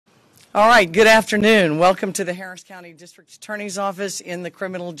All right, good afternoon. Welcome to the Harris County District Attorney's Office in the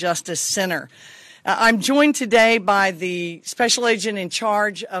Criminal Justice Center. I'm joined today by the Special Agent in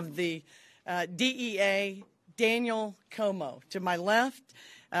charge of the DEA, Daniel Como. To my left,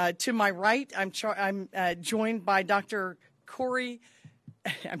 to my right, I'm joined by Dr. Corey,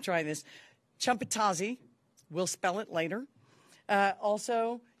 Chumpatazzi. We'll spell it later.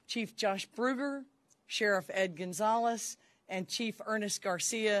 Also, Chief Josh Bruger, Sheriff Ed Gonzalez, and Chief Ernest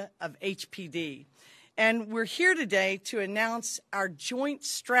Garcia of HPD. And we're here today to announce our joint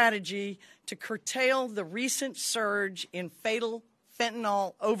strategy to curtail the recent surge in fatal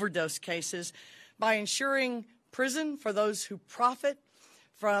fentanyl overdose cases by ensuring prison for those who profit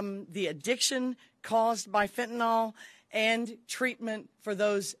from the addiction caused by fentanyl and treatment for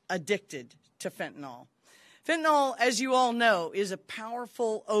those addicted to fentanyl. Fentanyl, as you all know, is a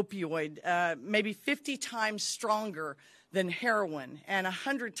powerful opioid, maybe 50 times stronger than heroin and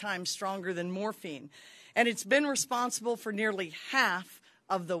 100 times stronger than morphine. And it's been responsible for nearly half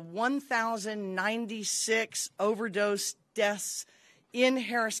of the 1,096 overdose deaths in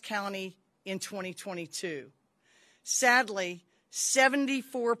Harris County in 2022. Sadly,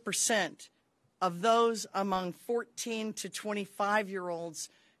 74% of those among 14 to 25-year-olds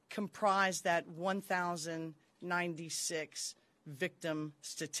comprise that 1,096 victim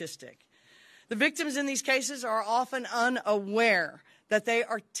statistic. The victims in these cases are often unaware that they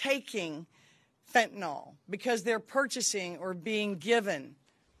are taking fentanyl because they're purchasing or being given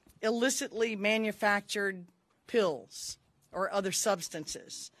illicitly manufactured pills or other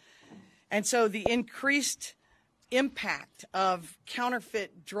substances. And so the increased impact of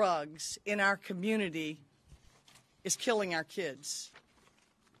counterfeit drugs in our community is killing our kids.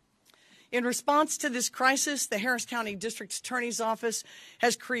 In response to this crisis, the Harris County District Attorney's Office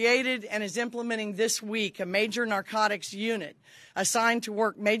has created and is implementing this week a major narcotics unit assigned to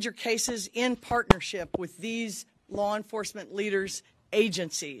work major cases in partnership with these law enforcement leaders'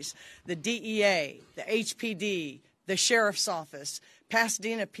 agencies, the DEA, the HPD, the Sheriff's Office,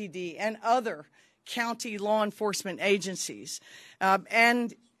 Pasadena PD, and other county law enforcement agencies.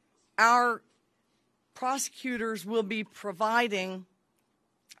 And our prosecutors will be providing,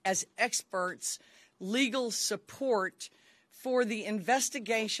 as experts, legal support for the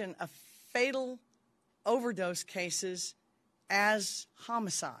investigation of fatal overdose cases as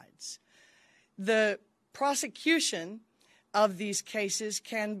homicides. The prosecution of these cases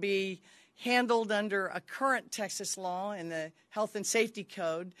can be handled under a current Texas law in the Health and Safety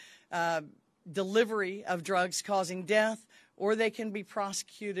Code, delivery of drugs causing death, or they can be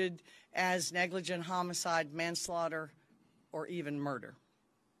prosecuted as negligent homicide, manslaughter, or even murder.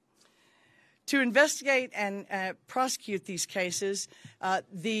 To investigate and prosecute these cases,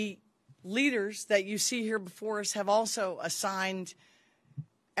 the leaders that you see here before us have also assigned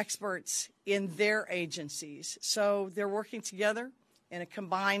experts in their agencies. So they're working together in a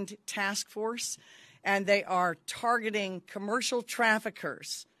combined task force, and they are targeting commercial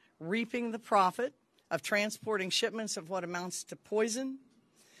traffickers reaping the profit of transporting shipments of what amounts to poison.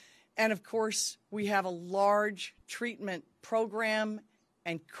 And of course, we have a large treatment program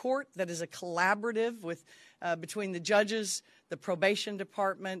and court that is a collaborative with between the judges, the probation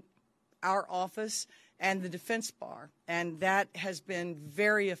department, our office, and the defense bar. And that has been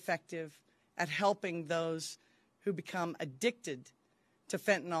very effective at helping those who become addicted to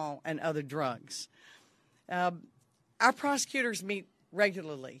fentanyl and other drugs. Our prosecutors meet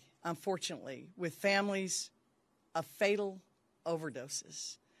regularly, unfortunately, with families of fatal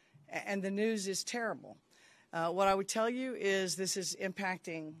overdoses. And the news is terrible. What I would tell you is this is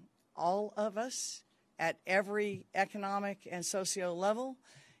impacting all of us at every economic and socio level,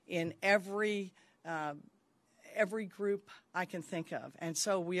 in every group I can think of. And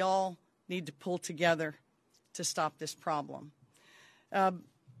so we all need to pull together to stop this problem.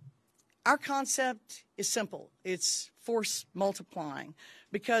 Our concept is simple. It's force multiplying,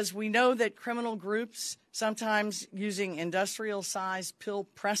 because we know that criminal groups, sometimes using industrial-sized pill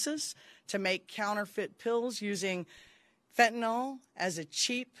presses to make counterfeit pills using fentanyl as a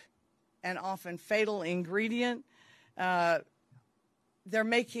cheap and often fatal ingredient, they're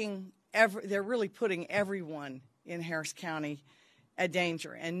really putting everyone in Harris County at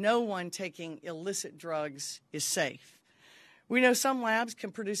danger, and no one taking illicit drugs is safe. We know some labs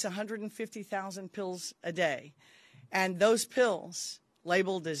can produce 150,000 pills a day, and those pills,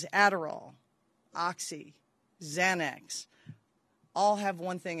 labeled as Adderall, Oxy, Xanax, all have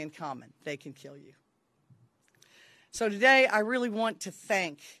one thing in common: they can kill you. So today, I really want to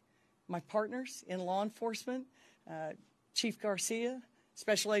thank my partners in law enforcement, Chief Garcia,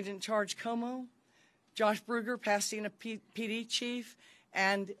 Special Agent in Charge Como, Josh Bruger, Pasadena PD Chief,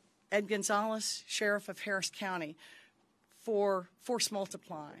 and Ed Gonzalez, Sheriff of Harris County, for force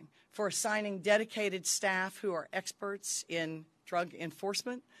multiplying, for assigning dedicated staff who are experts in drug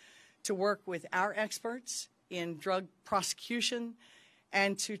enforcement to work with our experts in drug prosecution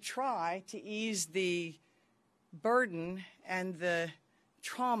and to try to ease the burden and the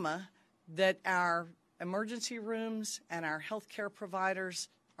trauma that our emergency rooms and our healthcare providers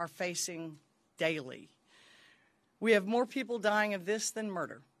are facing daily. We have more people dying of this than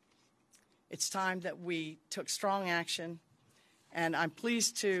murder. It's time that we took strong action, and I'm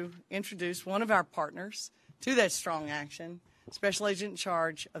pleased to introduce one of our partners to that strong action, Special Agent in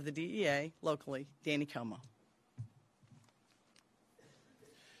charge of the DEA locally, Danny Como.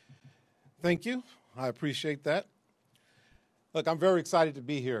 Thank you. I appreciate that. Look, I'm very excited to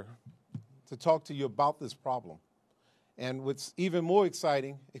be here to talk to you about this problem. And what's even more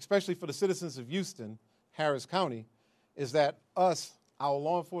exciting, especially for the citizens of Houston, Harris County, is that us, our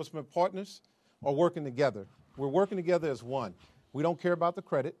law enforcement partners, are working together. We're working together as one. We don't care about the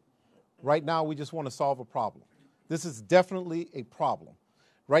credit. Right now, we just want to solve a problem. This is definitely a problem.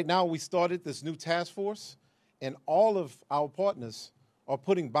 Right now, we started this new task force, and all of our partners are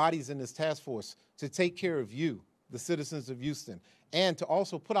putting bodies in this task force to take care of you, the citizens of Houston, and to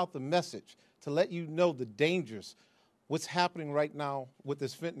also put out the message to let you know the dangers, what's happening right now with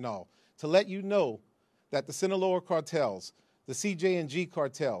this fentanyl, to let you know that the Sinaloa cartels, the CJ&G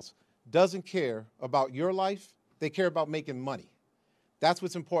cartels, doesn't care about your life. They care about making money. That's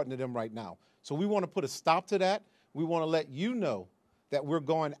what's important to them right now. So we want to put a stop to that. We want to let you know that we're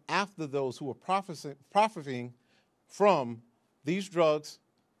going after those who are profiting from these drugs,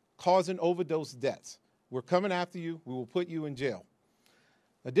 causing overdose deaths. We're coming after you. We will put you in jail.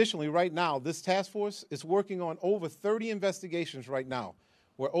 Additionally, right now, this task force is working on over 30 investigations right now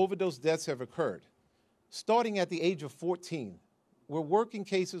where overdose deaths have occurred. Starting at the age of 14, we're working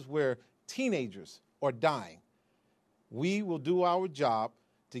cases where teenagers are dying. We will do our job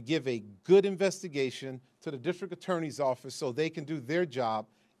to give a good investigation to the district attorney's office so they can do their job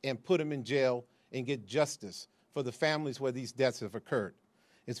and put them in jail and get justice for the families where these deaths have occurred.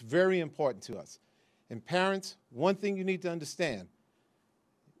 It's very important to us. And parents, one thing you need to understand,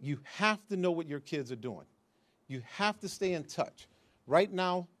 you have to know what your kids are doing. You have to stay in touch. Right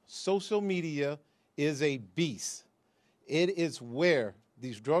now, social media is a beast. It is where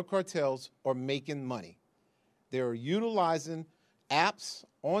these drug cartels are making money. They're utilizing apps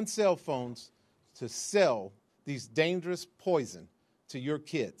on cell phones to sell these dangerous poison to your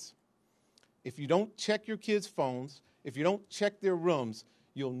kids. If you don't check your kids' phones, if you don't check their rooms,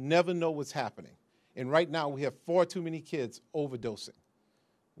 you'll never know what's happening. And right now, we have far too many kids overdosing.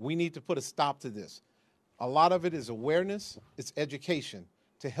 We need to put a stop to this. A lot of it is awareness, it's education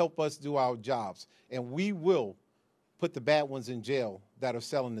to help us do our jobs. And we will put the bad ones in jail that are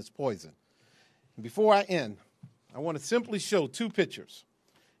selling this poison. And before I end, I want to simply show two pictures.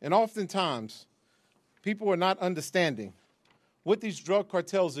 And oftentimes, people are not understanding what these drug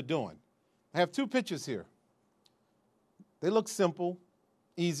cartels are doing. I have two pictures here. They look simple,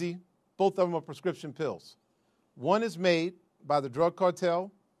 easy. Both of them are prescription pills. One is made by the drug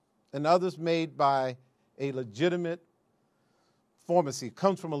cartel, and the other is made by a legitimate pharmacy. It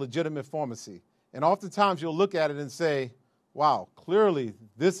comes from a legitimate pharmacy. And oftentimes you'll look at it and say, wow, clearly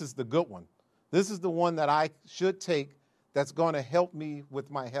this is the good one. This is the one that I should take that's going to help me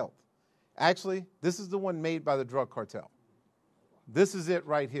with my health. Actually, this is the one made by the drug cartel. This is it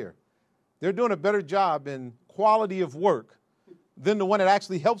right here. They're doing a better job in quality of work than the one that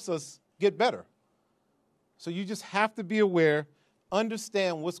actually helps us get better. So you just have to be aware,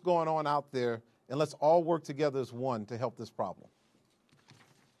 understand what's going on out there, and let's all work together as one to help this problem.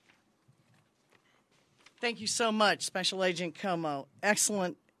 Thank you so much, Special Agent Como.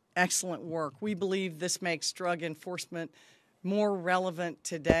 Excellent, excellent work. We believe this makes drug enforcement more relevant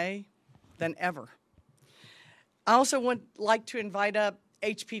today than ever. I also would like to invite up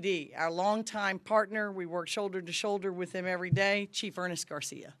HPD, our longtime partner. We work shoulder to shoulder with them every day, Chief Ernest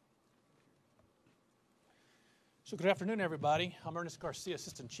Garcia. So good afternoon, everybody. I'm Ernest Garcia,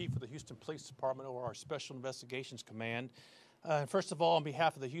 Assistant Chief of the Houston Police Department, or our Special Investigations Command. First of all, on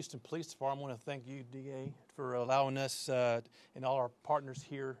behalf of the Houston Police Department, I want to thank you, DA, for allowing us and all our partners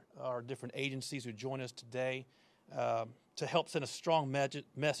here, our different agencies who join us today, to help send a strong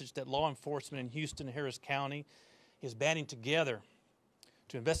message that law enforcement in Houston and Harris County is banding together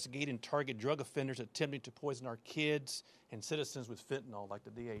to investigate and target drug offenders attempting to poison our kids and citizens with fentanyl, like the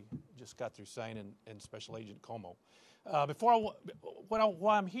DA just got through saying, and Special Agent Como. While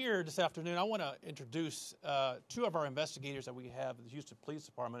I'm here this afternoon, I want to introduce two of our investigators that we have at the Houston Police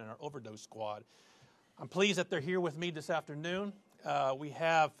Department and our overdose squad. I'm pleased that they're here with me this afternoon. We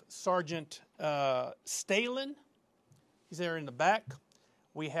have Sergeant Stalin. He's there in the back.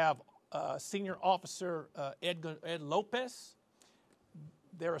 We have Senior Officer Ed Lopez.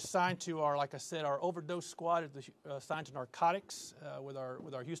 They're assigned to our, like I said, our overdose squad is assigned to narcotics with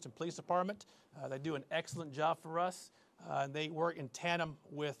our Houston Police Department. They do an excellent job for us. They work in tandem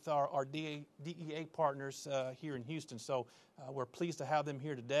with our DEA partners here in Houston. So we're pleased to have them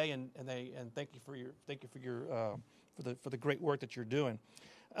here today, and thank you for the great work that you're doing.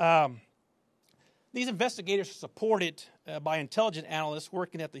 These investigators are supported by intelligence analysts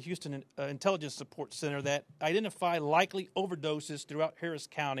working at the Houston Intelligence Support Center that identify likely overdoses throughout Harris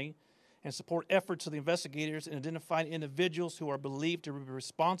County and support efforts of the investigators in identifying individuals who are believed to be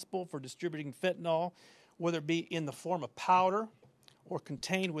responsible for distributing fentanyl, whether it be in the form of powder or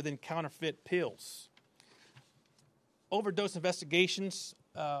contained within counterfeit pills. Overdose investigations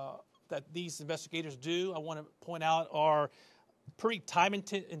that these investigators do, I want to point out, are pretty time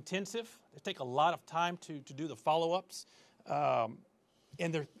intensive. They take a lot of time to do the follow-ups, and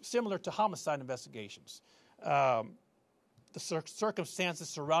they're similar to homicide investigations. The circumstances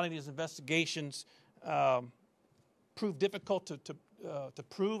surrounding these investigations prove difficult to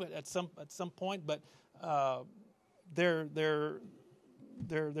prove at some point, but they're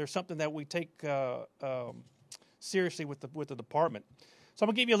something that we take seriously with the department. So I'm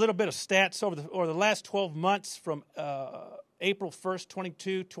going to give you a little bit of stats over the last 12 months from April 1st,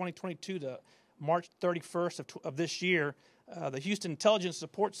 2022 to March 31st of this year. The Houston Intelligence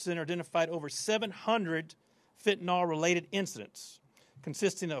Support Center identified over 700 fentanyl-related incidents,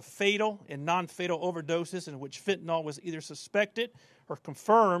 consisting of fatal and non-fatal overdoses in which fentanyl was either suspected or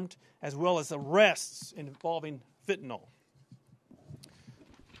confirmed, as well as arrests involving fentanyl.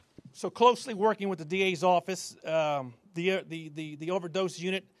 So closely working with the DA's office, the overdose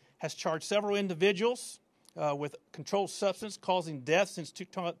unit has charged several individuals with controlled substance causing death since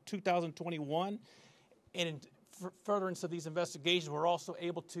 2021. And in furtherance of these investigations, we're also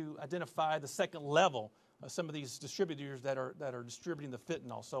able to identify the second level of some of these distributors that are distributing the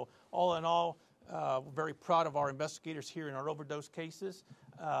fentanyl. So all in all, we're very proud of our investigators here in our overdose cases,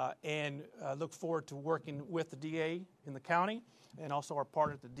 and look forward to working with the DA in the county and also our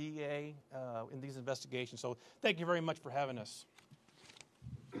partner at the DEA in these investigations. So thank you very much for having us.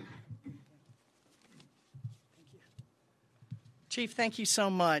 Chief, thank you so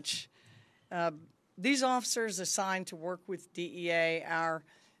much. These officers assigned to work with DEA, our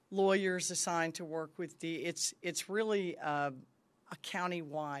lawyers assigned to work with DEA, it's really a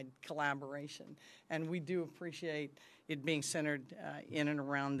county-wide collaboration, and we do appreciate it being centered in and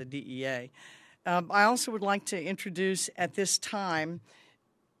around the DEA. I also would like to introduce at this time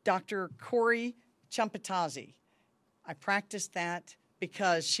Dr. Corey Chumpatazzi. I practiced that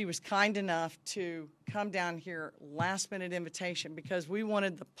because she was kind enough to come down here, last-minute invitation, because we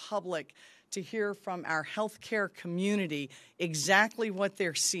wanted the public to hear from our healthcare community exactly what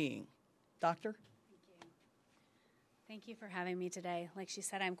they're seeing. Doctor? Thank you for having me today. Like she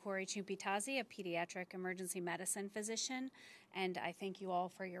said, I'm Corey Chumpatazzi, a pediatric emergency medicine physician, and I thank you all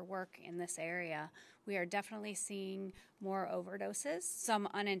for your work in this area. We are definitely seeing more overdoses, some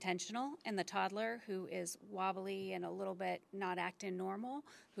unintentional, in the toddler who is wobbly and a little bit not acting normal,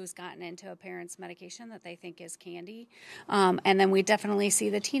 who's gotten into a parent's medication that they think is candy. And then we definitely see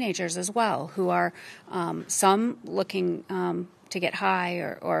the teenagers as well, who are some looking to get high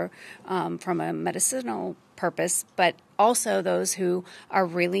or from a medicinal purpose, but also those who are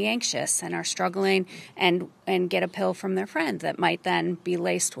really anxious and are struggling and get a pill from their friend that might then be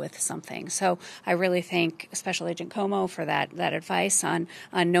laced with something. So I really thank Special Agent Como for that advice on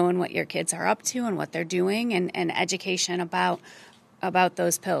knowing what your kids are up to and what they're doing, and education about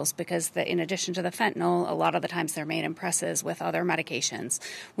those pills, because in addition to the fentanyl, a lot of the times they're made in presses with other medications.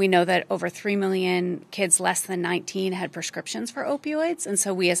 We know that over 3 million kids less than 19 had prescriptions for opioids, and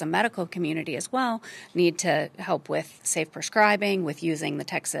so we as a medical community as well need to help with safe prescribing, with using the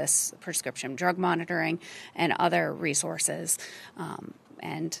Texas prescription drug monitoring and other resources.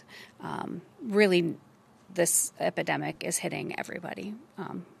 Really, this epidemic is hitting everybody,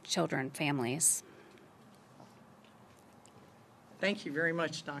 children, families. Thank you very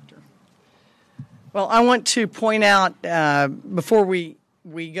much, Doctor. Well, I want to point out, before we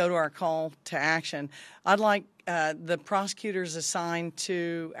go to our call to action, I'd like the prosecutors assigned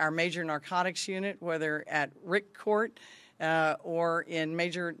to our major narcotics unit, whether at RIC Court or in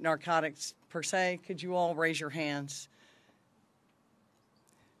major narcotics per se, could you all raise your hands?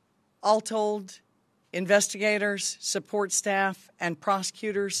 All told, investigators, support staff, and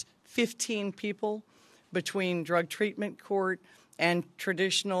prosecutors, 15 people between drug treatment court and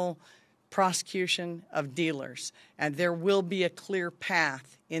traditional prosecution of dealers, and there will be a clear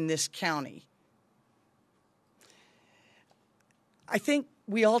path in this county. I think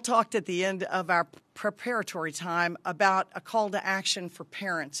we all talked at the end of our preparatory time about a call to action for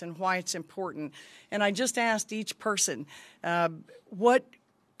parents and why it's important. And I just asked each person, what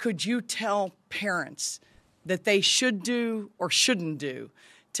could you tell parents that they should do or shouldn't do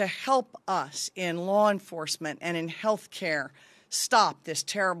to help us in law enforcement and in health care stop this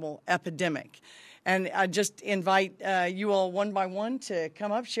terrible epidemic? And I just invite you all one by one to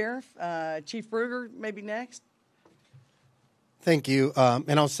come up. Sheriff, Chief Bruger, maybe next. Thank you,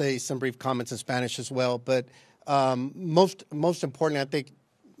 and I'll say some brief comments in Spanish as well. But most importantly, I think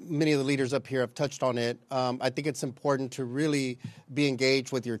many of the leaders up here have touched on it. I think it's important to really be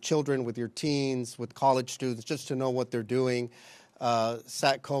engaged with your children, with your teens, with college students, just to know what they're doing.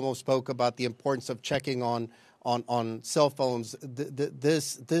 Sat Como spoke about the importance of checking on cell phones.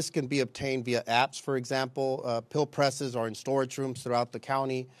 This can be obtained via apps, for example. Pill presses are in storage rooms throughout the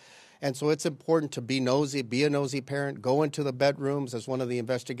county. And so it's important to be nosy, be a nosy parent, go into the bedrooms, as one of the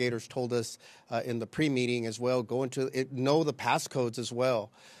investigators told us in the pre-meeting as well, go into it, know the passcodes as well.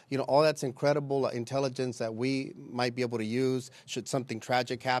 You know, all that's incredible intelligence that we might be able to use should something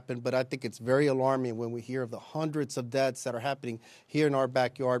tragic happen. But I think it's very alarming when we hear of the hundreds of deaths that are happening here in our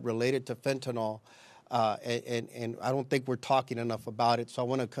backyard related to fentanyl. And I don't think we're talking enough about it. So I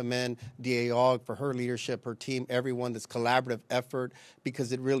want to commend DA Ogg for her leadership, her team, everyone, this collaborative effort,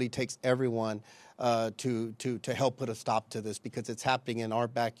 because it really takes everyone to help put a stop to this, because it's happening in our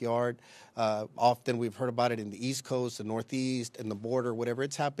backyard. Often we've heard about it in the East Coast, the Northeast, and the border, whatever.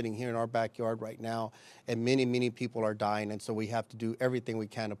 It's happening here in our backyard right now, and many, many people are dying, and so we have to do everything we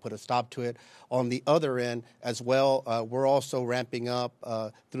can to put a stop to it. On the other end as well, we're also ramping up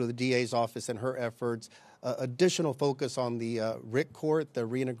through the DA's office and her efforts, additional focus on the RIC court, the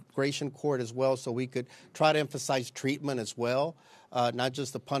reintegration court as well, so we could try to emphasize treatment as well. Not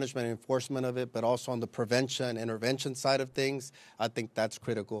just the punishment and enforcement of it, but also on the prevention, intervention side of things. I think that's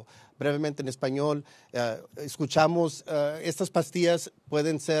critical. Brevemente en español, escuchamos, estas pastillas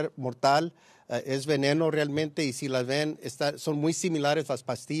pueden ser mortal, es veneno realmente, y si las ven, son muy similares las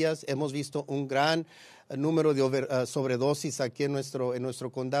pastillas. Hemos visto un gran número de sobredosis aquí en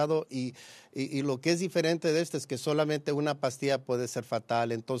nuestro condado, y lo que es diferente de esto es que solamente una pastilla puede ser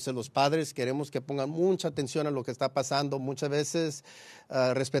fatal. Entonces los padres queremos que pongan mucha atención a lo que está pasando. Muchas veces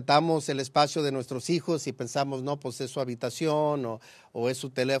respetamos el espacio de nuestros hijos y pensamos, no, pues es su habitación o es su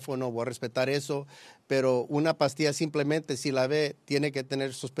teléfono, voy a respetar eso. Pero una pastilla simplemente, si la ve, tiene que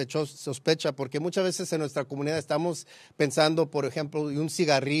tener sospecha, porque muchas veces en nuestra comunidad estamos pensando, por ejemplo, en un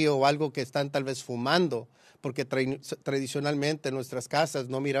cigarrillo o algo que están tal vez fumando, porque tradicionalmente en nuestras casas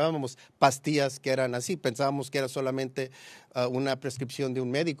no mirábamos pastillas que eran así, pensábamos que era solamente una prescripción de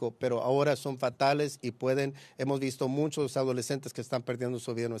un médico, pero ahora son fatales y hemos visto muchos adolescentes que están perdiendo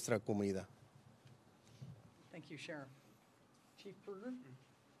su vida en nuestra comunidad. Thank you, Sheriff. Chief Berger?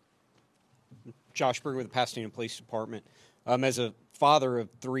 Josh Berger with the Pasadena Police Department. As a father of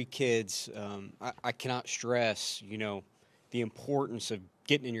 3 kids, I cannot stress, the importance of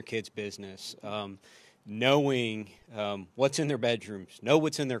getting in your kids' business, knowing what's in their bedrooms, know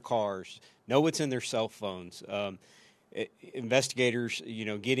what's in their cars, know what's in their cell phones. Investigators,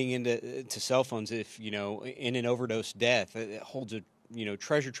 getting into cell phones, if, in an overdose death, it holds a,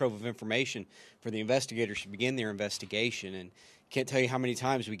 treasure trove of information for the investigators to begin their investigation. And can't tell you how many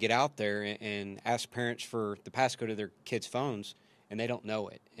times we get out there and ask parents for the passcode of their kids' phones, and they don't know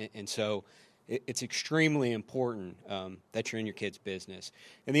it. And so it's extremely important that you're in your kids' business.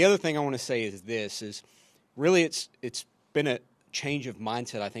 And the other thing I want to say is this, is really it's been a change of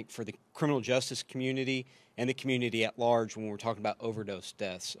mindset, I think, for the criminal justice community and the community at large when we're talking about overdose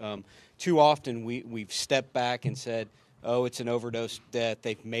deaths. Too often we've stepped back and said, oh, it's an overdose death,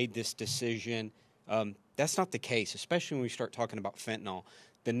 they've made this decision. That's not the case, especially when we start talking about fentanyl.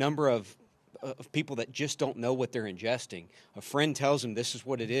 The number of people that just don't know what they're ingesting. A friend tells them this is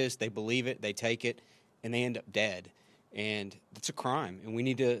what it is, they believe it, they take it, and they end up dead. And it's a crime, and we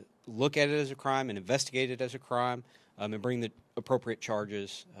need to look at it as a crime and investigate it as a crime and bring the appropriate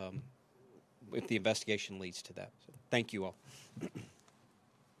charges if the investigation leads to that. So thank you all.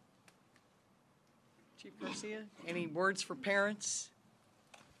 Chief Garcia, any words for parents?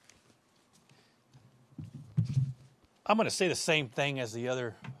 I'm going to say the same thing as the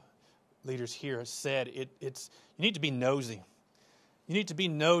other leaders here have said. It's you need to be nosy. You need to be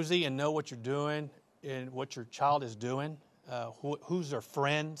nosy and know what you're doing and what your child is doing, who's their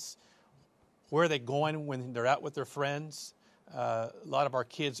friends, where are they going when they're out with their friends. A lot of our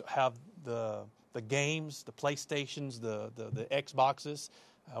kids have the games, the PlayStations, the Xboxes.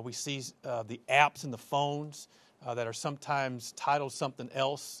 We see the apps in the phones that are sometimes titled something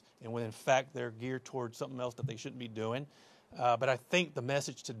else, and when in fact they're geared towards something else that they shouldn't be doing. But I think the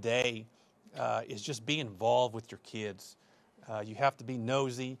message today is just be involved with your kids. You have to be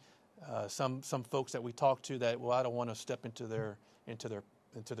nosy. Some folks that we talk to that, well, I don't want to step into their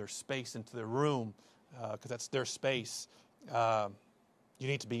space, into their room, because that's their space. You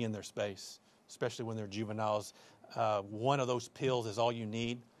need to be in their space, especially when they're juveniles. One of those pills is all you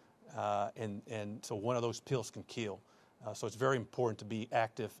need, and so one of those pills can kill. So it's very important to be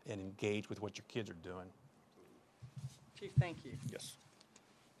active and engaged with what your kids are doing. Chief, thank you. Yes.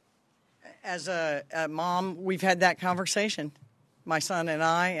 As a mom, we've had that conversation, my son and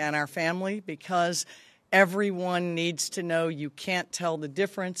I and our family, because everyone needs to know. You can't tell the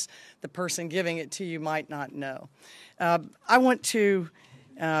difference. The person giving it to you might not know. I want to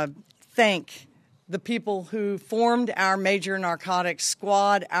thank the people who formed our major narcotics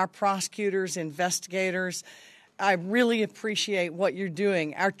squad, our prosecutors, investigators. I really appreciate what you're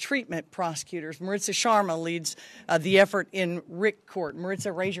doing. Our treatment prosecutors, Maritza Sharma leads the effort in RIC Court.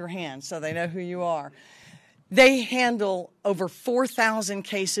 Maritza, raise your hand so they know who you are. They handle over 4,000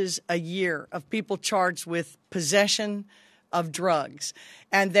 cases a year of people charged with possession of drugs,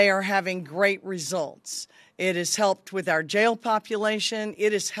 and they are having great results. It has helped with our jail population.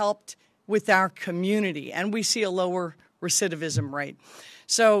 It has helped with our community, and we see a lower recidivism rate.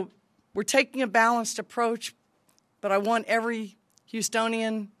 So we're taking a balanced approach, but I want every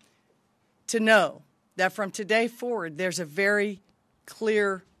Houstonian to know that from today forward, there's a very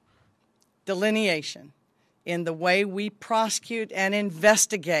clear delineation in the way we prosecute and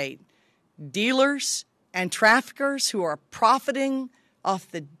investigate dealers and traffickers who are profiting off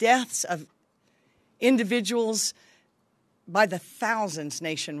the deaths of individuals by the thousands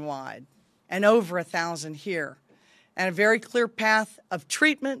nationwide and over 1,000 here, and a very clear path of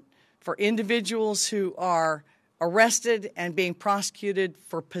treatment for individuals who are arrested and being prosecuted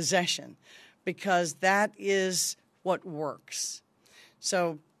for possession, because that is what works.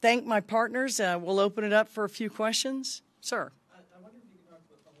 So thank my partners. We'll open it up for a few questions. Sir. I wonder if you could talk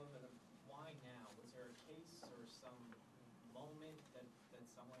a little bit of why now? Was there a case or some moment that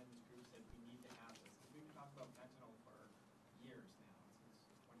someone in this group said we need to have this? Because we've been talking about fentanyl for years now, since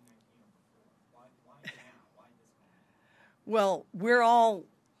 2019 or before. Why now? Why this moment? Well, we're all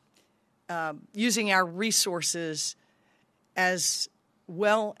using our resources as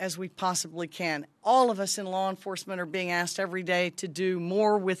well as we possibly can. All of us in law enforcement are being asked every day to do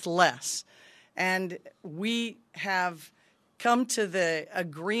more with less. And we have come to the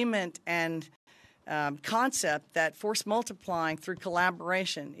agreement and concept that force multiplying through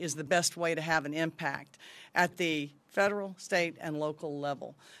collaboration is the best way to have an impact at the federal, state, and local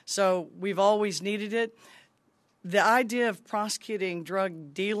level. So we've always needed it. The idea of prosecuting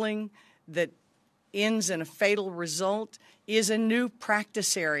drug dealing that ends in a fatal result is a new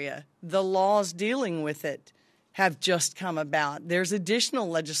practice area. The laws dealing with it have just come about. There's additional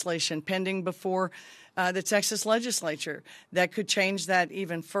legislation pending before the Texas legislature that could change that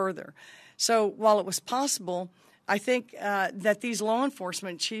even further. So while it was possible, I think that these law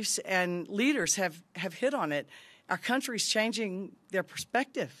enforcement chiefs and leaders have hit on it. Our country's changing their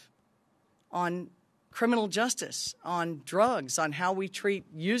perspective on criminal justice, on drugs, on how we treat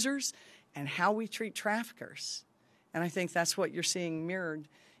users and how we treat traffickers. And I think that's what you're seeing mirrored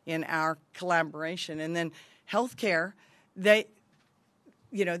in our collaboration. And then healthcare, they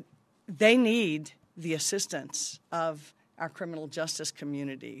need the assistance of our criminal justice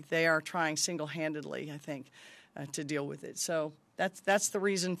community. They are trying single-handedly, I think, to deal with it. So that's the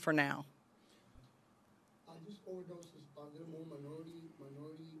reason for now. These overdoses, are they more minority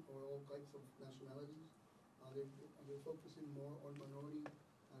or all kinds of nationalities? Are they focusing more on minority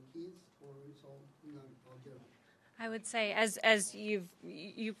kids, or it's all general? I would say, as you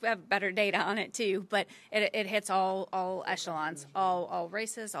have better data on it too, but it hits all echelons, all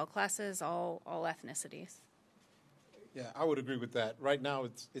races, all classes, all ethnicities. Yeah, I would agree with that. Right now,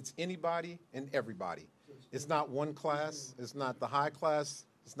 it's anybody and everybody. It's not one class. It's not the high class.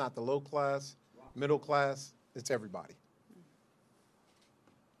 It's not the low class, middle class. It's everybody.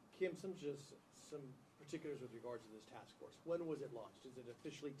 Kim, some particulars with regards to this task force. When was it launched? Is it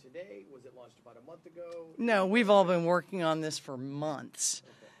officially today? Was it launched about a month ago? No, we've all been working on this for months.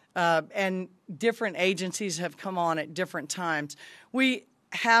 Okay. And different agencies have come on at different times. We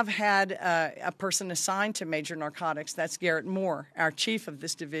have had a person assigned to major narcotics. That's Garrett Moore, our chief of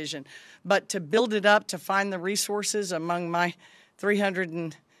this division. But to build it up, to find the resources among my 300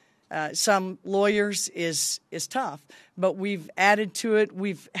 and some lawyers is tough, but we've added to it.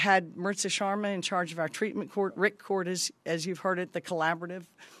 We've had Maritza Sharma in charge of our treatment court, Rick Court, as you've heard it, the collaborative,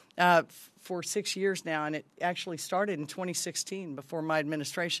 for 6 years now, and it actually started in 2016 before my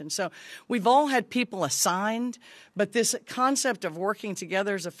administration. So we've all had people assigned, but this concept of working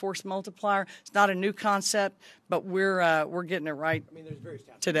together as a force multiplier, it's not a new concept, but we're getting it right. I mean, there's various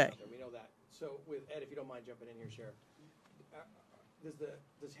task today. forces out there. We know that. So with Ed, if you don't mind jumping in here, Sheriff,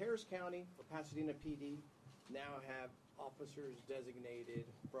 does Harris County or Pasadena PD now have officers designated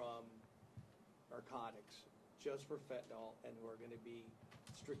from narcotics just for fentanyl and who are going to be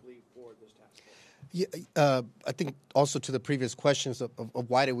strictly for this task force? Yeah, I think also to the previous questions of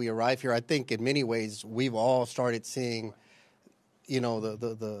why did we arrive here, I think in many ways we've all started seeing,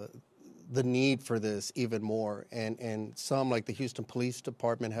 the need for this even more. And some, like the Houston Police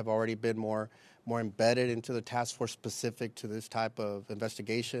Department, have already been more embedded into the task force specific to this type of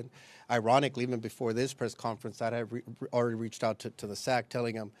investigation. Ironically, even before this press conference, I had already reached out to the SAC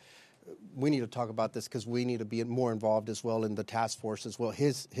telling them, we need to talk about this because we need to be more involved as well in the task force as well.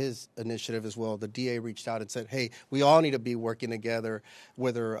 His initiative as well. The DA reached out and said, hey, we all need to be working together,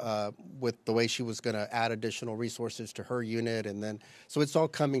 whether with the way she was going to add additional resources to her unit. And then, so it's all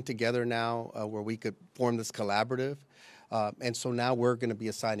coming together now where we could form this collaborative. And so now we're going to be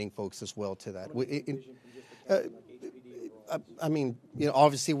assigning folks as well to that. I mean,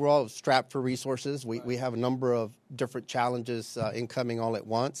 obviously we're all strapped for resources. We have a number of different challenges incoming all at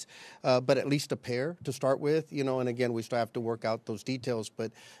once, but at least a pair to start with, and again, we still have to work out those details.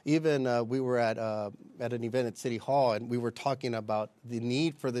 But even we were at an event at City Hall, and we were talking about the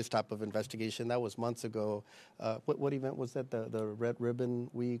need for this type of investigation. That was months ago. What event was that? The Red Ribbon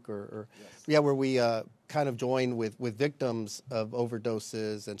Week, or yes. Yeah, where we kind of joined with victims of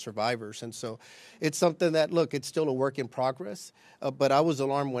overdoses and survivors. And so it's something that, look, it's still a work in progress, but I was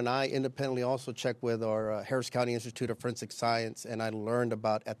alarmed when I independently also checked with our Harris County Institute of Forensic Science, and I learned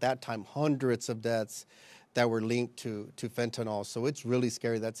about, at that time, hundreds of deaths that were linked to fentanyl. So it's really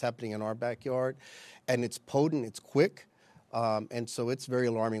scary. That's happening in our backyard, and it's potent, it's quick, and so it's very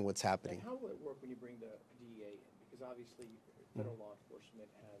alarming what's happening. And how will it work when you bring the DEA in? Because obviously federal law enforcement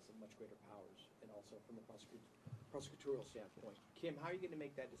has much greater powers, and also from a prosecutorial standpoint. Kim, how are you going to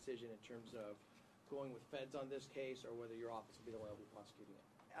make that decision in terms of going with feds on this case, or whether your office will be the one that will be prosecuting it?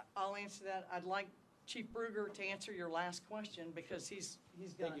 I'll answer that. I'd like Chief Bruger to answer your last question because he's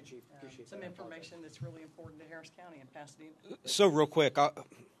got Thank you, Chief. Appreciate some that. information that's really important to Harris County and Pasadena. So real quick, what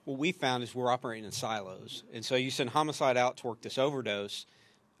we found is we're operating in silos. And so you send homicide out to work this overdose,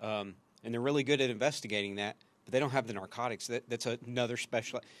 and they're really good at investigating that, but they don't have the narcotics. That's another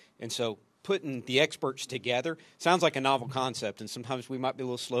special. And so putting the experts together sounds like a novel concept, and sometimes we might be a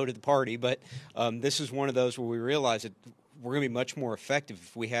little slow to the party, but this is one of those where we realize that we're going to be much more effective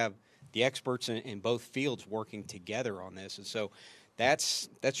if we have the experts in both fields working together on this. And so that's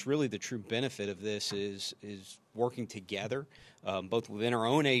really the true benefit of this is working together, both within our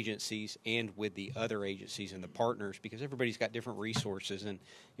own agencies and with the other agencies and the partners, because everybody's got different resources. And,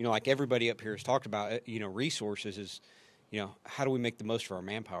 like everybody up here has talked about, resources is, how do we make the most of our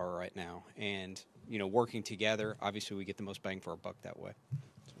manpower right now? And, working together, obviously we get the most bang for our buck that way.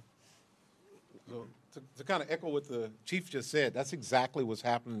 So to kind of echo what the chief just said, that's exactly what's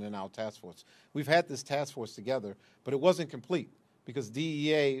happening in our task force. We've had this task force together, but it wasn't complete because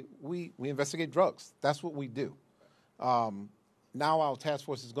DEA, we investigate drugs. That's what we do. Now our task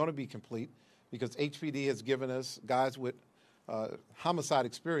force is going to be complete because HPD has given us guys with homicide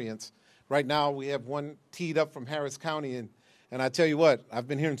experience. Right now we have one teed up from Harris County, and I tell you what, I've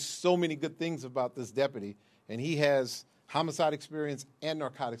been hearing so many good things about this deputy, and he has homicide experience and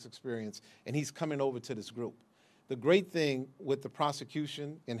narcotics experience, and he's coming over to this group. The great thing with the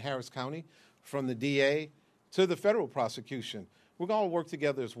prosecution in Harris County, from the DA to the federal prosecution, we're going to work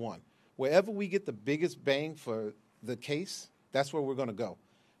together as one. Wherever we get the biggest bang for the case, that's where we're going to go.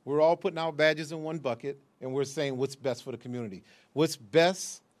 We're all putting our badges in one bucket, and we're saying what's best for the community. What's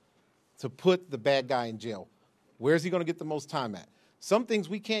best to put the bad guy in jail? Where's he going to get the most time at? Some things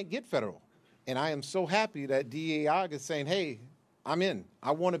we can't get federal. And I am so happy that DEA Ogg is saying, hey, I'm in. I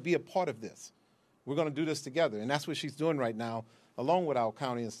want to be a part of this. We're going to do this together. And that's what she's doing right now, along with our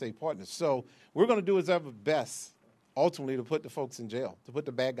county and state partners. So we're going to do what's ever best, ultimately, to put the folks in jail, to put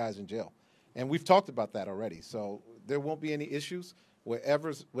the bad guys in jail. And we've talked about that already. So there won't be any issues.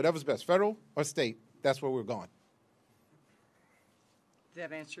 Whatever's best, federal or state, that's where we're going. Did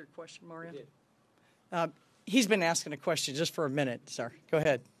that answer your question, Mario? It did. He's been asking a question just for a minute, sir. Go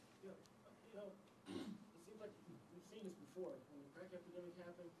ahead.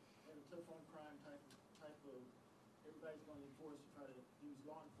 Telephone crime type of everybody's going to enforce to try to use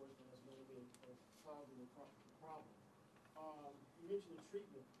law enforcement solving the problem. You mentioned the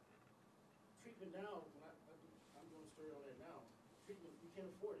treatment. Treatment now, and I'm doing a story on that now. Treatment, you can't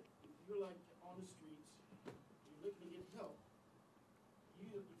afford it. If you're like on the streets, you're looking to get help. If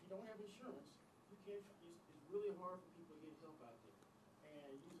you don't have insurance, you can't. It's really hard for people to get help out there.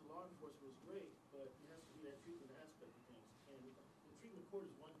 And using law enforcement is great, but it has to be that treatment aspect of things. And the treatment court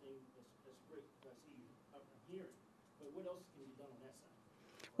is one thing that's great. I see I'm hearing. But what else can be done on that side?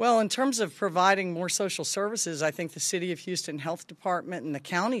 Well, in terms of providing more social services, I think the City of Houston Health Department and the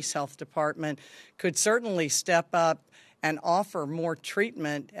county's health department could certainly step up and offer more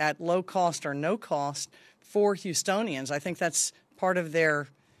treatment at low cost or no cost for Houstonians. I think that's part of their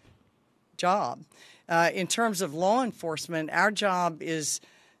job. In terms of law enforcement, our job is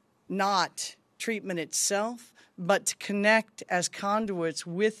not treatment itself, but to connect as conduits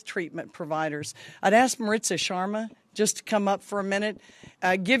with treatment providers. I'd ask Maritza Sharma just to come up for a minute,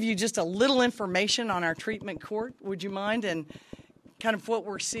 give you just a little information on our treatment court, would you mind, and kind of what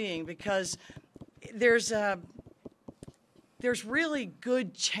we're seeing, because there's really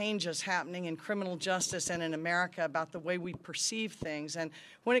good changes happening in criminal justice and in America about the way we perceive things. And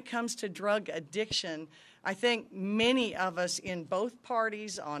when it comes to drug addiction, I think many of us in both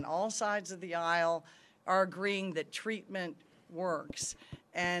parties on all sides of the aisle are agreeing that treatment works.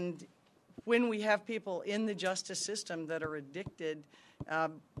 And when we have people in the justice system that are addicted,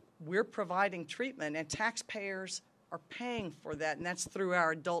 we're providing treatment, and taxpayers are paying for that, and that's through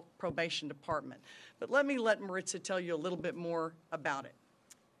our adult probation department. But let Maritza tell you a little bit more about it.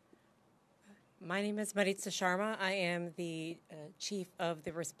 My name is Maritza Sharma. I am the chief of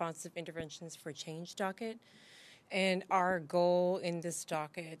the Responsive Interventions for Change docket, and our goal in this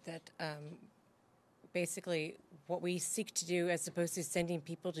docket that basically what we seek to do, as opposed to sending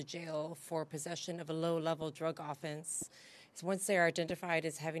people to jail for possession of a low-level drug offense, is once they are identified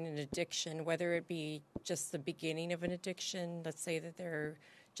as having an addiction, whether it be just the beginning of an addiction, let's say that they're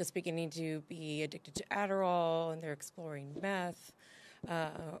just beginning to be addicted to Adderall and they're exploring meth,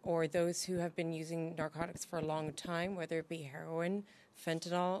 or those who have been using narcotics for a long time, whether it be heroin,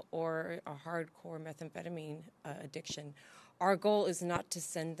 fentanyl, or a hardcore methamphetamine addiction. Our goal is not to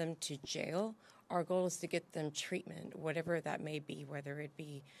send them to jail. Our goal is to get them treatment, whatever that may be, whether it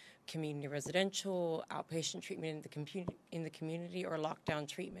be community residential, outpatient treatment in the community, or lockdown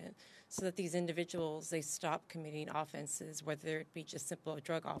treatment, so that these individuals, they stop committing offenses, whether it be just simple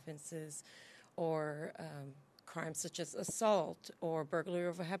drug offenses or crimes such as assault or burglary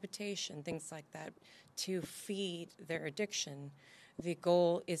of a habitation, things like that, to feed their addiction. The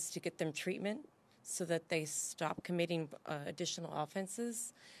goal is to get them treatment so that they stop committing additional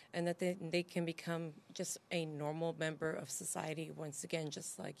offenses, and that they can become just a normal member of society once again,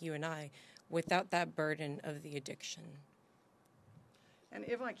 just like you and I, without that burden of the addiction. And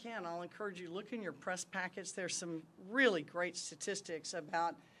if I can, I'll encourage you, look in your press packets. There's some really great statistics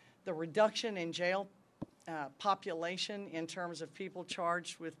about the reduction in jail population in terms of people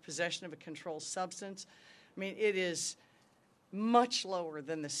charged with possession of a controlled substance. I mean, it is much lower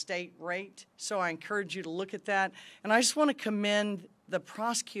than the state rate, so I encourage you to look at that. And I just want to commend the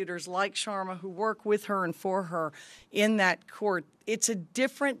prosecutors like Sharma who work with her and for her in that court. It's a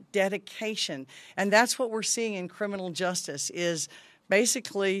different dedication, and that's what we're seeing in criminal justice is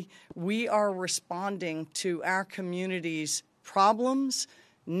basically we are responding to our community's problems,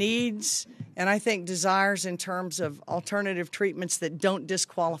 needs, and I think desires in terms of alternative treatments that don't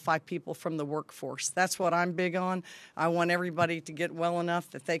disqualify people from the workforce. That's what I'm big on. I want everybody to get well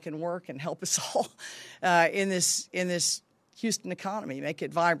enough that they can work and help us all in this Houston economy, make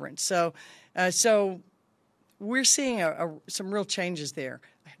it vibrant. So we're seeing some real changes there.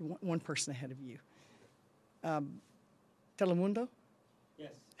 I had one person ahead of you. Telemundo?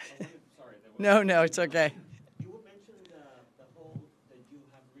 Yes. Sorry. No, it's okay. You mentioned the whole that you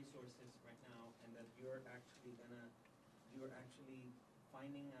have resources right now, and that you're actually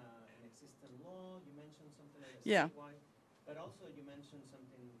finding an existing law. You mentioned something like statewide, but also you mentioned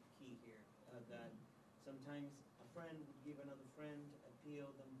something key here that sometimes a friend would give another friend appeal.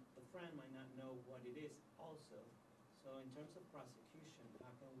 The friend might not know what it is also. So in terms of prosecution,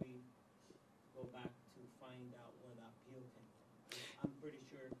 how can we go back to find out where the appeal came from? I'm pretty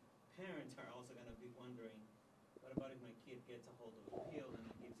sure parents are also going to be wondering, what about if my kid gets a hold of an appeal and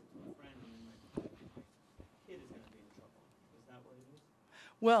gives it to a friend, and then my kid is going to be in trouble? Is that what it is?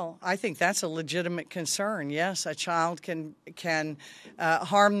 Well, I think that's a legitimate concern. Yes, a child can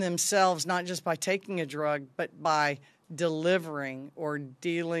harm themselves not just by taking a drug, but by delivering or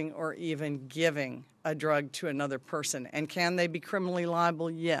dealing or even giving a drug to another person. And can they be criminally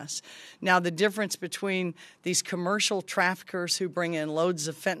liable? Yes. Now, the difference between these commercial traffickers who bring in loads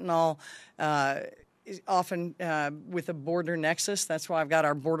of fentanyl, often with a border nexus, that's why I've got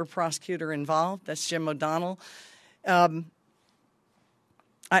our border prosecutor involved, that's Jim O'Donnell. I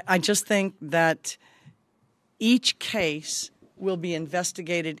just think that each case will be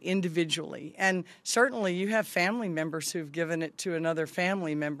investigated individually. And certainly you have family members who've given it to another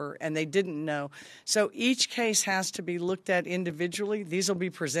family member and they didn't know. So each case has to be looked at individually. These will be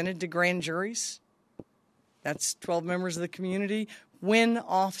presented to grand juries. That's 12 members of the community. When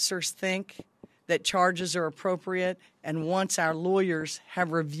officers think that charges are appropriate and once our lawyers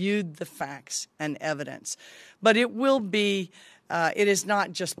have reviewed the facts and evidence. But it will be, it is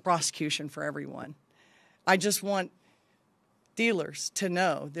not just prosecution for everyone. I just want dealers to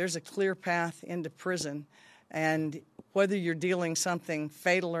know there's a clear path into prison, and whether you're dealing something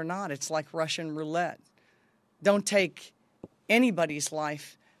fatal or not, it's like Russian roulette. Don't take anybody's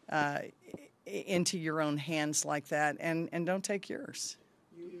life into your own hands like that, and don't take yours.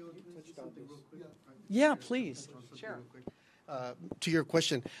 Yeah, please. Sure. To your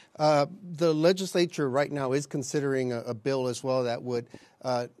question, the legislature right now is considering a bill as well that would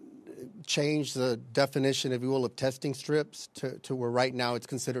change the definition, if you will, of testing strips to where right now it's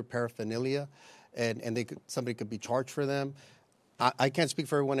considered paraphernalia, and somebody could be charged for them. I can't speak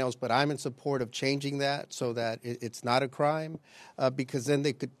for everyone else, but I'm in support of changing that so that it's not a crime, because then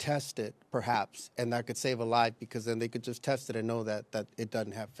they could test it, perhaps, and that could save a life, because then they could just test it and know that it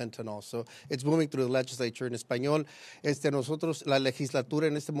doesn't have fentanyl. So it's moving through the legislature. En español, nosotros, la legislatura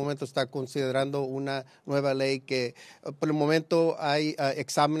en este momento está considerando una nueva ley que, por el momento, hay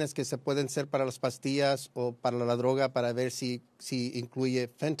exámenes que se pueden hacer para las pastillas o para la droga para ver si incluye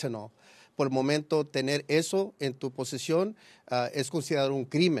fentanyl. Por el momento, tener eso en tu posesión es considerado un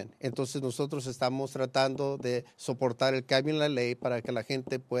crimen. Entonces, nosotros estamos tratando de soportar el cambio en la ley para que la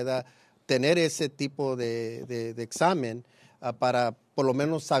gente pueda tener ese tipo de examen para por lo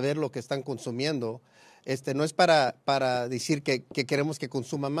menos saber lo que están consumiendo. No es para decir que queremos que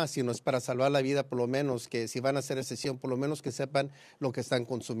consuman más, sino es para salvar la vida, por lo menos que si van a hacer sesión, por lo menos que sepan lo que están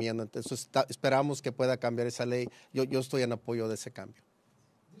consumiendo. Entonces, esperamos que pueda cambiar esa ley. Yo estoy en apoyo de ese cambio.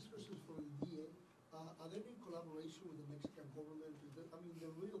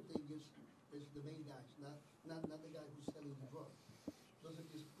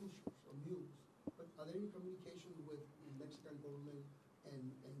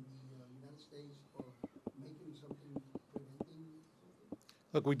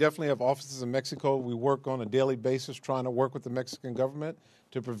 Look, we definitely have offices in Mexico. We work on a daily basis trying to work with the Mexican government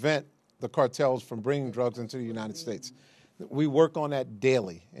to prevent the cartels from bringing drugs into the United States. We work on that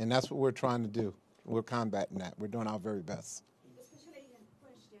daily, and that's what we're trying to do. We're combating that. We're doing our very best. Especially in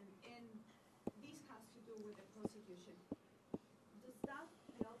question, and this has to do with the prosecution. Does that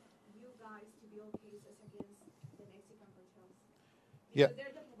help you guys to build cases against the Mexican cartels? Because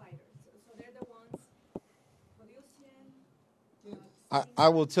they're the providers, so they're the ones producing. I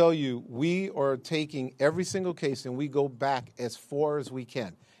will tell you, we are taking every single case and we go back as far as we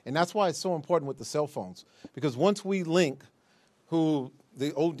can. And that's why it's so important with the cell phones. Because once we link who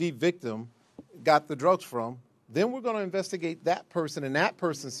the OD victim got the drugs from, then we're going to investigate that person and that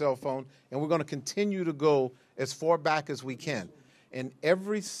person's cell phone, and we're going to continue to go as far back as we can. And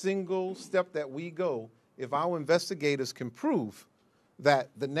every single step that we go, if our investigators can prove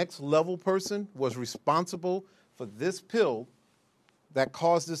that the next level person was responsible for this pill that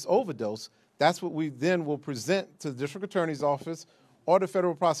caused this overdose, that's what we then will present to the district attorney's office or the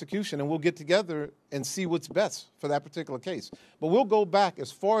federal prosecution, and we'll get together and see what's best for that particular case. But we'll go back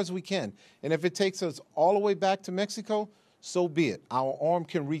as far as we can. And if it takes us all the way back to Mexico, so be it. Our arm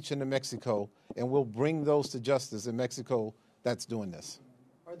can reach into Mexico, and we'll bring those to justice in Mexico that's doing this.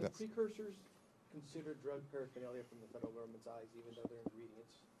 Are the precursors considered drug paraphernalia from the federal government's eyes, even though they're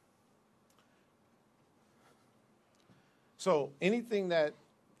ingredients? So anything that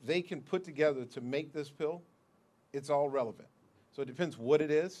they can put together to make this pill, it's all relevant. So it depends what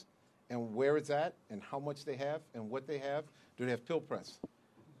it is and where it's at and how much they have and what they have. Do they have pill press?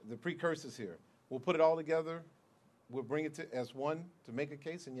 The precursors here. We'll put it all together. We'll bring it to as one to make a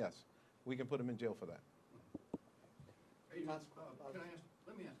case, and yes, we can put them in jail for that. Hey, let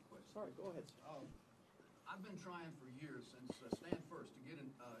me ask a question. Sorry, go ahead. I've been trying for years since Stand First to get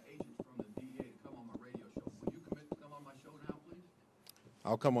an agent from the DEA to come on my radio show. Will you commit to come on my show now, please?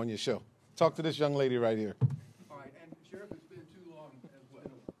 I'll come on your show. Talk to this young lady right here. All right, and Sheriff, it's been too long as well.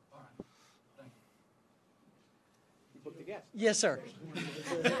 All right, thank you. You booked a guest. Yes, sir.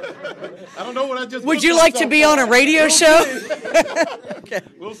 I don't know what I just. Would booked you like to myself be for. on a radio show? Okay.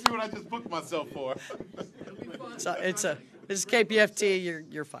 We'll see what I just booked myself for. So this is KPFT.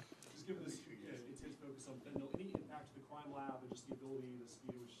 You're fine. Just given this intense focus on fentanyl, any impact to the crime lab and just the ability, the speed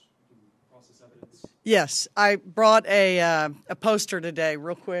at which you can process evidence? Yes, I brought a poster today,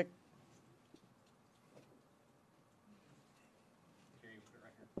 real quick.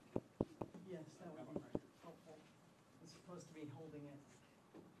 Yes, that would be helpful. I'm supposed to be holding it.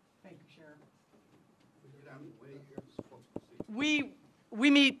 Thank you, Sheriff. We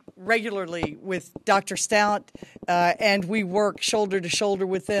meet regularly with Dr. Stout, and we work shoulder to shoulder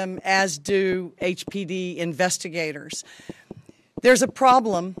with them, as do HPD investigators. There's a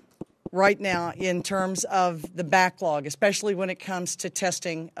problem right now in terms of the backlog, especially when it comes to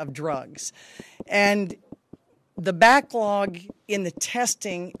testing of drugs. And the backlog in the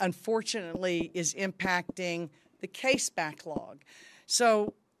testing, unfortunately, is impacting the case backlog.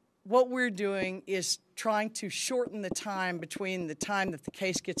 So what we're doing is trying to shorten the time between the time that the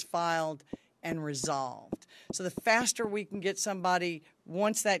case gets filed and resolved. So the faster we can get somebody,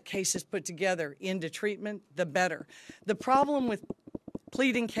 once that case is put together, into treatment, the better. The problem with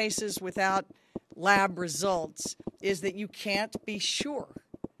pleading cases without lab results is that you can't be sure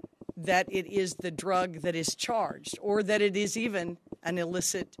that it is the drug that is charged or that it is even an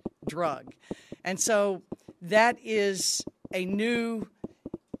illicit drug. And so that is a new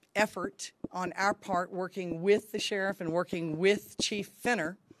effort on our part, working with the sheriff and working with Chief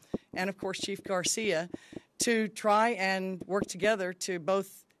Finner and, of course, Chief Garcia, to try and work together to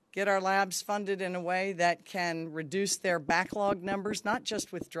both get our labs funded in a way that can reduce their backlog numbers, not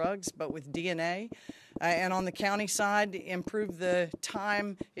just with drugs, but with DNA, and on the county side, improve the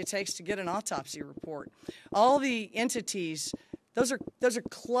time it takes to get an autopsy report. All the entities, those are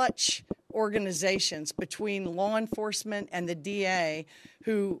clutch organizations between law enforcement and the DA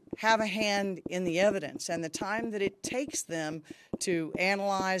who have a hand in the evidence, and the time that it takes them to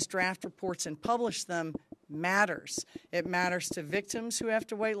analyze, draft reports, and publish them matters. It matters to victims who have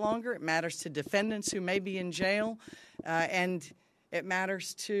to wait longer. It matters to defendants who may be in jail. And it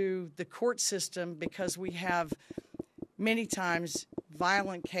matters to the court system because we have many times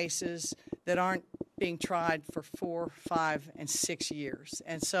violent cases that aren't being tried for 4, 5, and 6 years.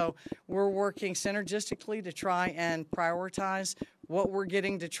 And so we're working synergistically to try and prioritize what we're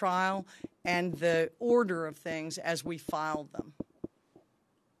getting to trial and the order of things as we file them.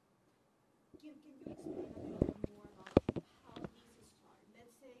 Can you explain a little bit more about how this starts?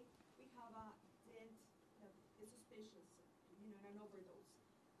 Let's say we have a dead, is suspicious, an overdose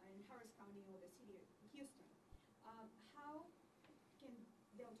in Harris County or the city of Houston. How can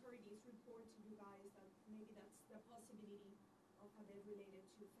the authorities report to you guys that maybe that's the possibility of a death related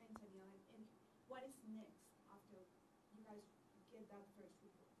to fentanyl, and what is next after you guys get that first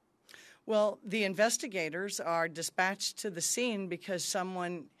report? Well, the investigators are dispatched to the scene because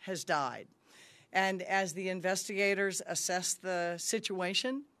someone has died. And as the investigators assess the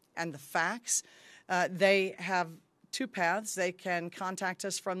situation and the facts, they have two paths. They can contact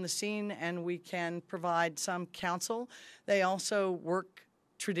us from the scene and we can provide some counsel. They also work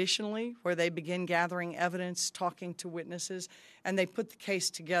traditionally where they begin gathering evidence, talking to witnesses, and they put the case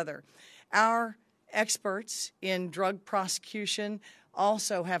together. Our experts in drug prosecution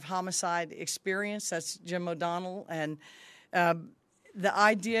also have homicide experience. That's Jim O'Donnell. And the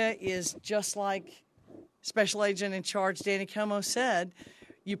idea is just like Special Agent in Charge Danny Como said,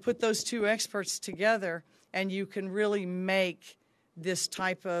 you put those two experts together and you can really make this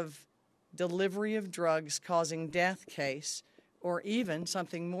type of delivery of drugs causing death case, or even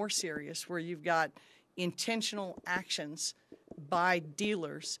something more serious where you've got intentional actions by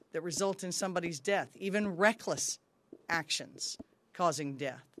dealers that result in somebody's death, even reckless actions causing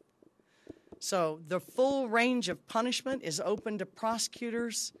death. So the full range of punishment is open to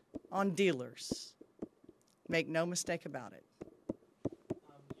prosecutors on dealers. Make no mistake about it.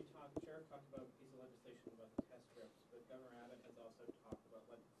 Sheriff talked about a piece of legislation about the test strips, but Governor Abbott has also talked about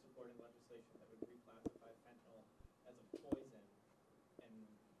supporting legislation that would reclassify fentanyl as a poison and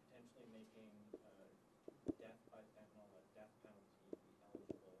potentially making death by fentanyl a death penalty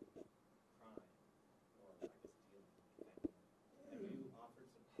eligible crime, or I guess dealing with fentanyl. Have you offered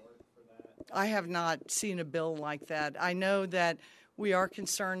support for that? I have not seen a bill like that. I know that we are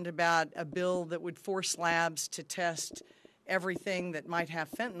concerned about a bill that would force labs to test everything that might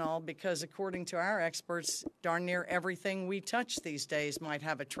have fentanyl because, according to our experts, darn near everything we touch these days might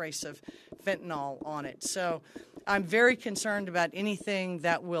have a trace of fentanyl on it. So I'm very concerned about anything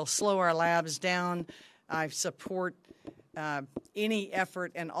that will slow our labs down. I support any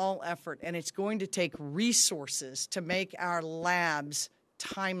effort and all effort, and it's going to take resources to make our labs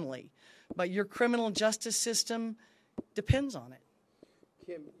timely. But your criminal justice system depends on it.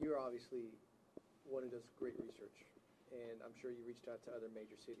 Kim, you're obviously one who does great research, and I'm sure you reached out to other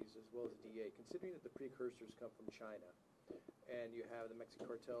major cities as well as the DA. Considering that the precursors come from China, and you have the Mexican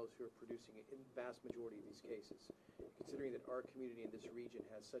cartels who are producing a vast majority of these cases, considering that our community in this region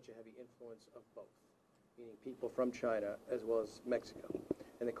has such a heavy influence of both, meaning people from China as well as Mexico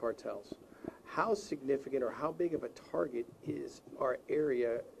and the cartels, how significant or how big of a target is our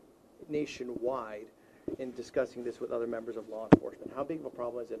area nationwide in discussing this with other members of law enforcement? How big of a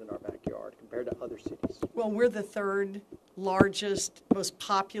problem is it in our backyard compared to other cities? Well, we're the third largest, most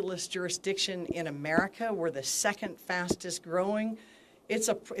populous jurisdiction in America. We're the second fastest growing.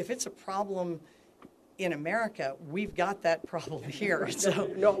 If it's a problem in America, we've got that problem here.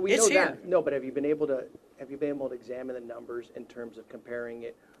 So no, we it's know here. that. No, but have you been able to examine the numbers in terms of comparing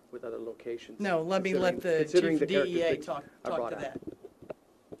it with other locations? No, let me let the chief DEA talk to that.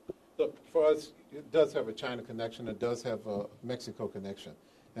 Look, for us, it does have a China connection. It does have a Mexico connection.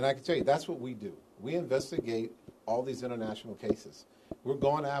 And I can tell you, that's what we do. We investigate all these international cases. We're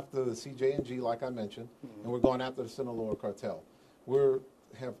going after the CJ&G, like I mentioned, and we're going after the Sinaloa cartel. We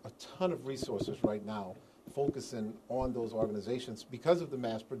have a ton of resources right now focusing on those organizations because of the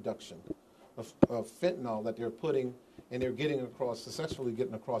mass production of fentanyl that they're putting and they're getting across, successfully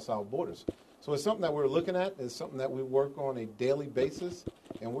getting across our borders. So it's something that we're looking at. It's something that we work on a daily basis,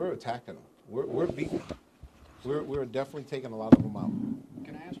 and we're attacking them. We're beating them. We're definitely taking a lot of them out.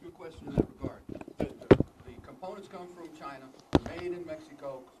 Can I ask you a question in that regard? The components come from China, made in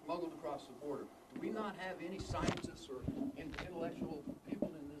Mexico, smuggled across the border. Do we not have any scientists or intellectual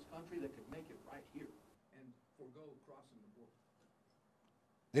people in this country that could make it right here and forego crossing the border?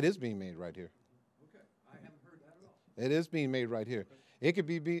 It is being made right here. Okay, I haven't heard that at all. It is being made right here. It could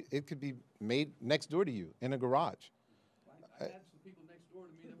be made next door to you in a garage. I had some people next door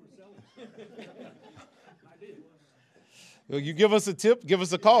to me that were selling it. I did. Well, you give us a tip, give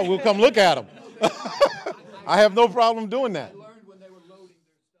us a call. We'll come look at them. I have no problem doing that. I learned when they were loading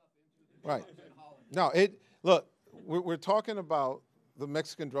their stuff into the Right. in Holland. No, look, we're talking about the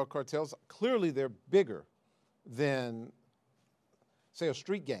Mexican drug cartels. Clearly, they're bigger than, say, a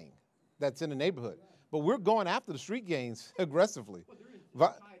street gang that's in the neighborhood. But we're going after the street gangs aggressively. Tied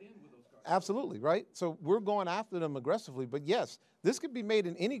in with those cartels. Absolutely, right? So we're going after them aggressively. But yes, this could be made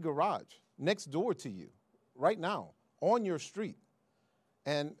in any garage next door to you right now on your street.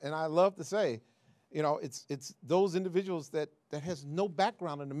 And I love to say, you know, it's those individuals that has no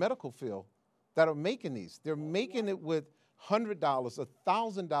background in the medical field that are making these. They're making it with $100,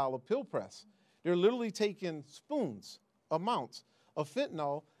 $1,000 pill press. They're literally taking spoons, amounts of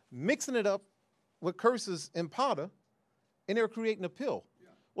fentanyl, mixing it up with curses and powder, and they're creating a pill. Yeah.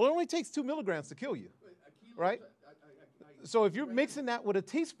 Well, it only takes 2 milligrams to kill you, right? So if you're mixing that with a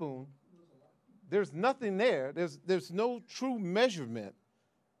teaspoon, there's nothing there. There's no true measurement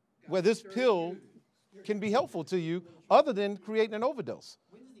where this pill can be helpful to you other than creating an overdose.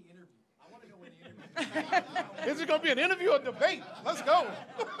 When's the interview? I want to know when the interview is. Is it going to be an interview or debate? Let's go.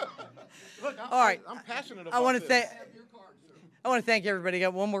 Look, All right. I'm passionate about I want to this. thank. I want to thank everybody. I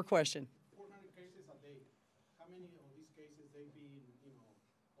got one more question. 400 cases a day. How many of these cases they be,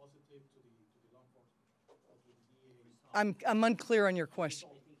 positive to the law enforcement? I'm unclear on your question.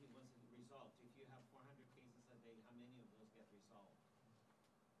 I think it wasn't resolved. If you have 400 cases a day, how many of those get resolved?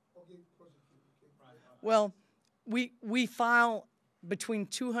 Okay, prosecute. Well, we file between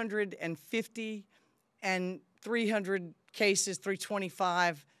 250 and 300 cases,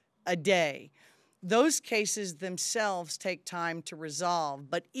 325 a day. Those cases themselves take time to resolve,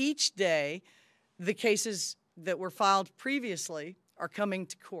 but each day the cases that were filed previously are coming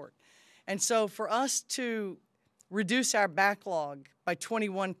to court. And so for us to reduce our backlog by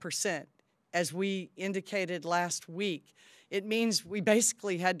 21%, as we indicated last week, it means we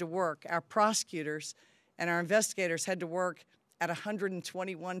basically had to work, our prosecutors and our investigators had to work at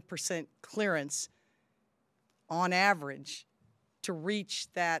 121% clearance on average to reach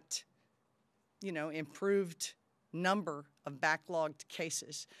that, improved number of backlogged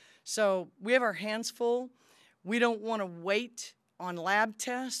cases. So we have our hands full. We don't want to wait on lab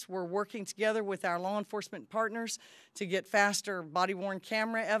tests. We're working together with our law enforcement partners to get faster body-worn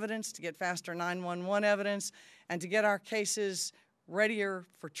camera evidence, to get faster 911 evidence, and to get our cases readier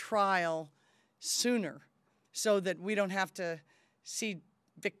for trial sooner so that we don't have to see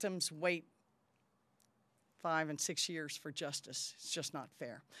victims wait 5 and 6 years for justice. It's just not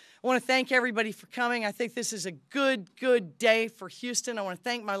fair. I want to thank everybody for coming. I think this is a good day for Houston. I want to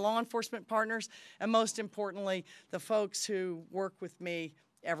thank my law enforcement partners and most importantly, the folks who work with me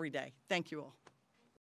every day. Thank you all.